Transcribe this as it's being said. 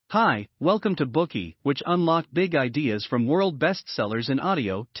Hi, welcome to Bookie, which unlock big ideas from world bestsellers in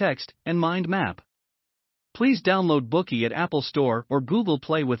audio, text, and mind map. Please download Bookie at Apple Store or Google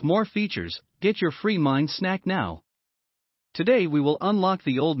Play with more features. Get your free mind snack now. Today we will unlock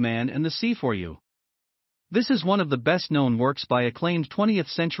The Old Man and the Sea for you. This is one of the best-known works by acclaimed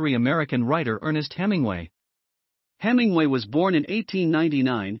 20th-century American writer Ernest Hemingway. Hemingway was born in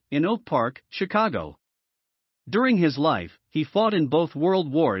 1899 in Oak Park, Chicago. During his life, he fought in both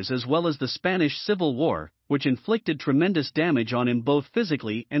world wars as well as the Spanish Civil War, which inflicted tremendous damage on him both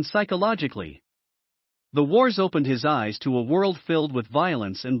physically and psychologically. The wars opened his eyes to a world filled with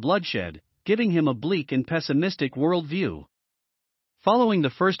violence and bloodshed, giving him a bleak and pessimistic worldview. Following the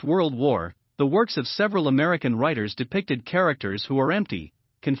First World War, the works of several American writers depicted characters who are empty,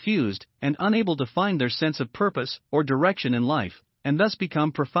 confused, and unable to find their sense of purpose or direction in life, and thus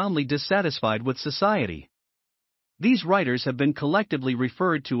become profoundly dissatisfied with society. These writers have been collectively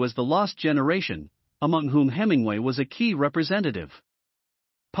referred to as the Lost Generation, among whom Hemingway was a key representative.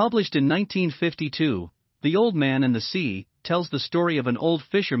 Published in 1952, The Old Man and the Sea tells the story of an old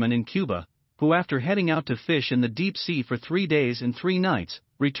fisherman in Cuba, who after heading out to fish in the deep sea for 3 days and 3 nights,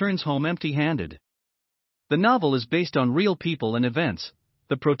 returns home empty-handed. The novel is based on real people and events.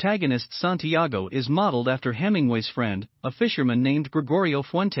 The protagonist Santiago is modeled after Hemingway's friend, a fisherman named Gregorio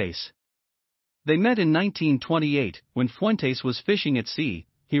Fuentes. They met in 1928, when Fuentes was fishing at sea.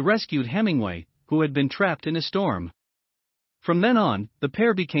 He rescued Hemingway, who had been trapped in a storm. From then on, the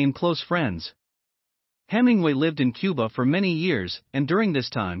pair became close friends. Hemingway lived in Cuba for many years, and during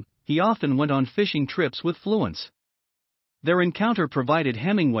this time, he often went on fishing trips with Fuentes. Their encounter provided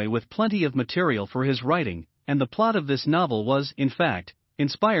Hemingway with plenty of material for his writing, and the plot of this novel was, in fact,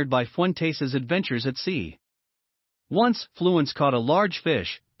 inspired by Fuentes' adventures at sea. Once, Fuentes caught a large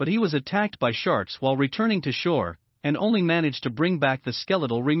fish, but he was attacked by sharks while returning to shore, and only managed to bring back the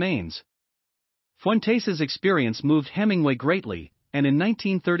skeletal remains. Fuentes' experience moved Hemingway greatly, and in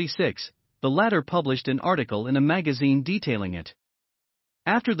 1936, the latter published an article in a magazine detailing it.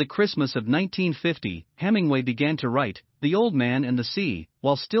 After the Christmas of 1950, Hemingway began to write The Old Man and the Sea,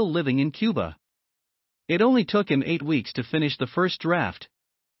 while still living in Cuba. It only took him 8 weeks to finish the first draft.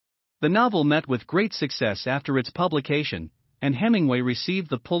 The novel met with great success after its publication, and Hemingway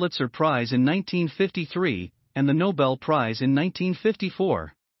received the Pulitzer Prize in 1953 and the Nobel Prize in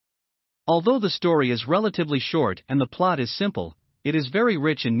 1954. Although the story is relatively short and the plot is simple, it is very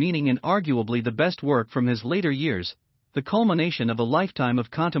rich in meaning and arguably the best work from his later years, the culmination of a lifetime of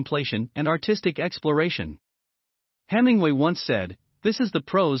contemplation and artistic exploration. Hemingway once said, "This is the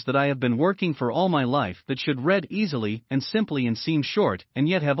prose that I have been working for all my life that should read easily and simply and seem short and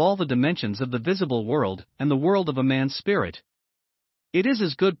yet have all the dimensions of the visible world and the world of a man's spirit. It is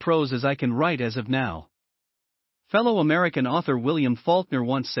as good prose as I can write as of now." Fellow American author William Faulkner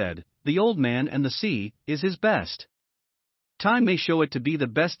once said, "The Old Man and the Sea is his best. Time may show it to be the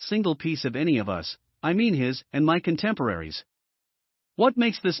best single piece of any of us, I mean his and my contemporaries." What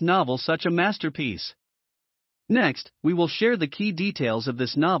makes this novel such a masterpiece? Next, we will share the key details of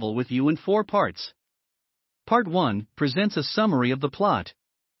this novel with you in 4 parts. Part 1 presents a summary of the plot.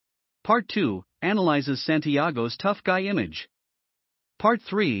 Part 2 analyzes Santiago's tough guy image. Part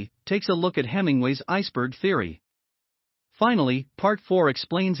 3 takes a look at Hemingway's iceberg theory. Finally, Part 4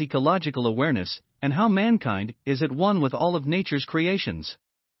 explains ecological awareness and how mankind is at one with all of nature's creations.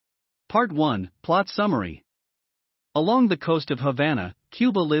 Part 1 Plot Summary. Along the coast of Havana,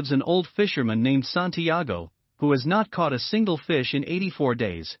 Cuba lives an old fisherman named Santiago, who has not caught a single fish in 84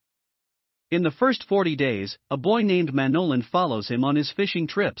 days. In the first 40 days, a boy named Manolin follows him on his fishing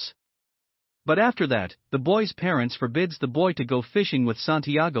trips. But after that, the boy's parents forbids the boy to go fishing with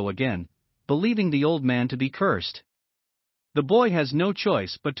Santiago again, believing the old man to be cursed. The boy has no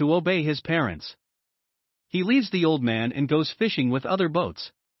choice but to obey his parents. He leaves the old man and goes fishing with other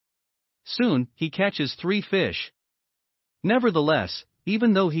boats. Soon, he catches 3 fish. Nevertheless,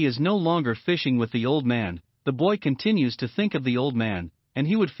 even though he is no longer fishing with the old man, the boy continues to think of the old man, and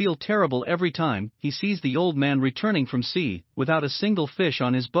he would feel terrible every time he sees the old man returning from sea without a single fish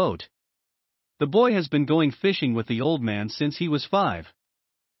on his boat. The boy has been going fishing with the old man since he was 5.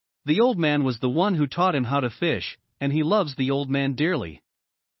 The old man was the one who taught him how to fish, and he loves the old man dearly.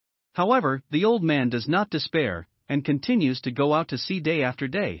 However, the old man does not despair, and continues to go out to sea day after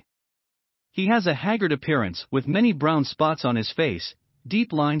day. He has a haggard appearance with many brown spots on his face,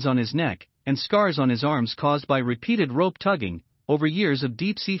 deep lines on his neck, and scars on his arms caused by repeated rope tugging over years of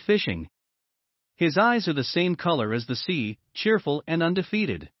deep-sea fishing. His eyes are the same color as the sea, cheerful and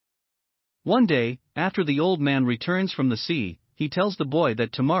undefeated. One day, after the old man returns from the sea, he tells the boy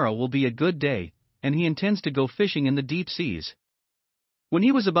that tomorrow will be a good day, and he intends to go fishing in the deep seas. When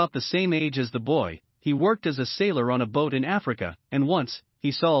he was about the same age as the boy, he worked as a sailor on a boat in Africa, and once,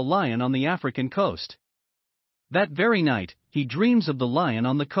 he saw a lion on the African coast. That very night, he dreams of the lion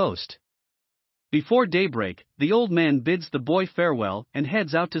on the coast. Before daybreak, the old man bids the boy farewell and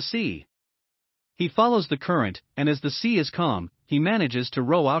heads out to sea. He follows the current, and as the sea is calm, he manages to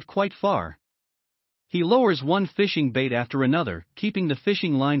row out quite far. He lowers one fishing bait after another, keeping the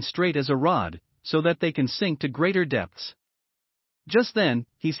fishing line straight as a rod, so that they can sink to greater depths. Just then,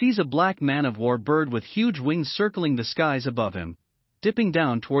 he sees a black man-of-war bird with huge wings circling the skies above him, dipping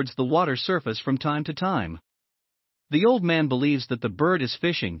down towards the water surface from time to time. The old man believes that the bird is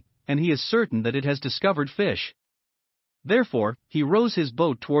fishing, and he is certain that it has discovered fish. Therefore, he rows his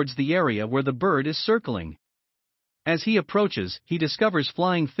boat towards the area where the bird is circling. As he approaches, he discovers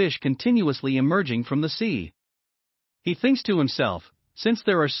flying fish continuously emerging from the sea. He thinks to himself, since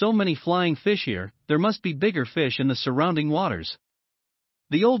there are so many flying fish here, there must be bigger fish in the surrounding waters.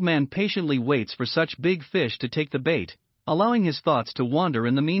 The old man patiently waits for such big fish to take the bait, allowing his thoughts to wander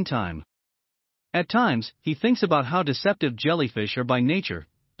in the meantime. At times, he thinks about how deceptive jellyfish are by nature.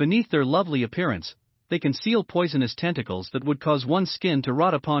 Beneath their lovely appearance, they conceal poisonous tentacles that would cause one's skin to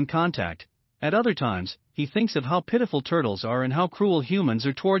rot upon contact. At other times, he thinks of how pitiful turtles are and how cruel humans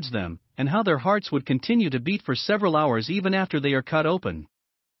are towards them, and how their hearts would continue to beat for several hours even after they are cut open.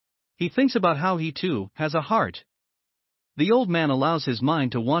 He thinks about how he too has a heart. The old man allows his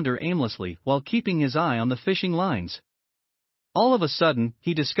mind to wander aimlessly while keeping his eye on the fishing lines. All of a sudden,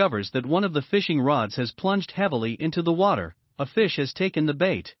 he discovers that one of the fishing rods has plunged heavily into the water. A fish has taken the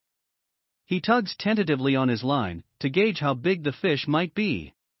bait. He tugs tentatively on his line, to gauge how big the fish might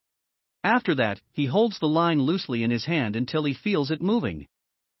be. After that, he holds the line loosely in his hand until he feels it moving.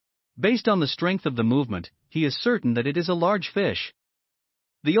 Based on the strength of the movement, he is certain that it is a large fish.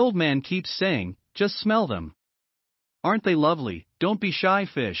 The old man keeps saying, "Just smell them. Aren't they lovely? Don't be shy,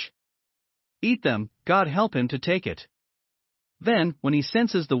 fish. Eat them, God help him to take it." Then, when he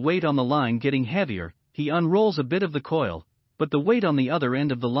senses the weight on the line getting heavier, he unrolls a bit of the coil, but the weight on the other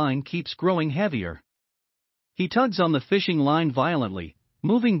end of the line keeps growing heavier. He tugs on the fishing line violently,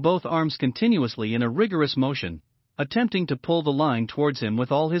 moving both arms continuously in a rigorous motion, attempting to pull the line towards him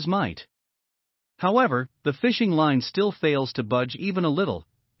with all his might. However, the fishing line still fails to budge even a little.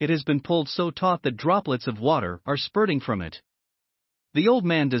 It has been pulled so taut that droplets of water are spurting from it. The old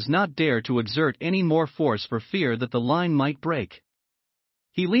man does not dare to exert any more force for fear that the line might break.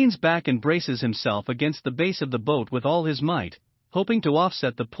 He leans back and braces himself against the base of the boat with all his might, hoping to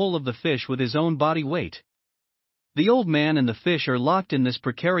offset the pull of the fish with his own body weight. The old man and the fish are locked in this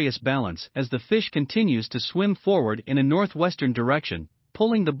precarious balance as the fish continues to swim forward in a northwestern direction,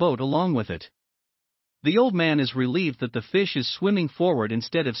 pulling the boat along with it. The old man is relieved that the fish is swimming forward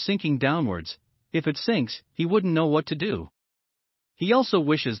instead of sinking downwards. If it sinks, he wouldn't know what to do. He also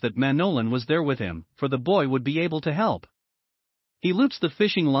wishes that Manolin was there with him, for the boy would be able to help. He loops the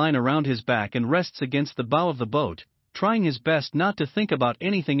fishing line around his back and rests against the bow of the boat, trying his best not to think about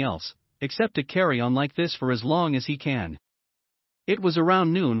anything else, except to carry on like this for as long as he can. It was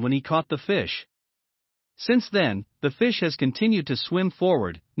around noon when he caught the fish. Since then, the fish has continued to swim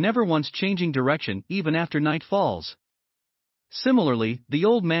forward, never once changing direction even after night falls. Similarly, the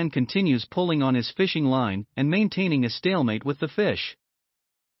old man continues pulling on his fishing line and maintaining a stalemate with the fish.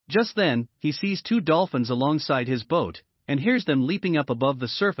 Just then, he sees two dolphins alongside his boat, and hears them leaping up above the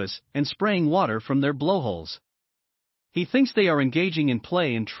surface and spraying water from their blowholes. He thinks they are engaging in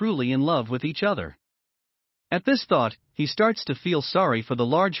play and truly in love with each other. At this thought, he starts to feel sorry for the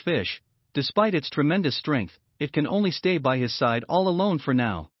large fish. Despite its tremendous strength, it can only stay by his side all alone for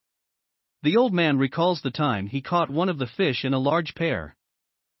now. The old man recalls the time he caught one of the fish in a large pair.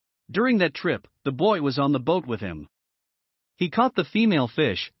 During that trip, the boy was on the boat with him. He caught the female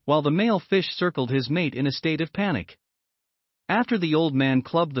fish, while the male fish circled his mate in a state of panic. After the old man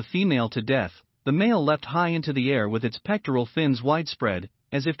clubbed the female to death, the male leapt high into the air with its pectoral fins widespread,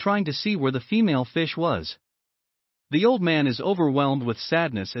 as if trying to see where the female fish was. The old man is overwhelmed with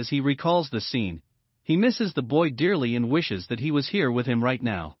sadness as he recalls the scene. He misses the boy dearly and wishes that he was here with him right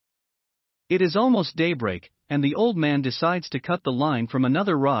now. It is almost daybreak, and the old man decides to cut the line from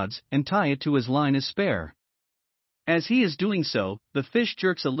another rod's and tie it to his line as spare. As he is doing so, the fish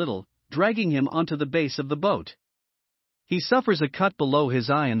jerks a little, dragging him onto the base of the boat. He suffers a cut below his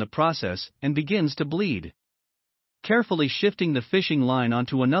eye in the process and begins to bleed. Carefully shifting the fishing line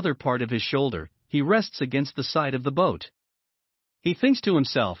onto another part of his shoulder, he rests against the side of the boat. He thinks to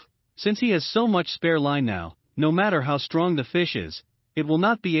himself, since he has so much spare line now, no matter how strong the fish is, it will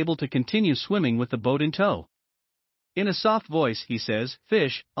not be able to continue swimming with the boat in tow. In a soft voice he says,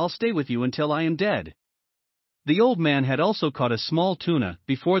 "Fish, I'll stay with you until I am dead." The old man had also caught a small tuna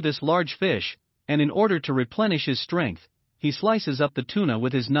before this large fish, and in order to replenish his strength, he slices up the tuna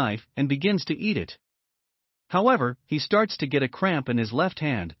with his knife and begins to eat it. However, he starts to get a cramp in his left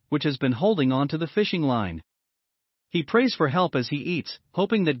hand, which has been holding on to the fishing line. He prays for help as he eats,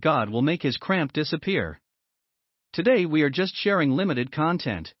 hoping that God will make his cramp disappear. Today we are just sharing limited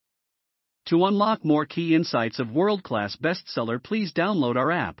content. To unlock more key insights of world-class bestseller, please download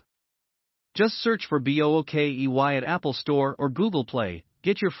our app. Just search for BOOKEY at Apple Store or Google Play.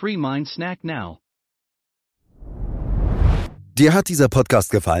 Get your free mind snack now. Dir hat dieser Podcast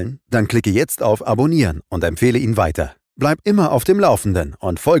gefallen? Dann klicke jetzt auf Abonnieren und empfehle ihn weiter. Bleib immer auf dem Laufenden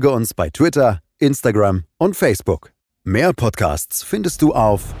und folge uns bei Twitter, Instagram und Facebook. Mehr Podcasts findest du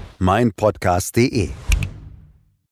auf meinpodcast.de.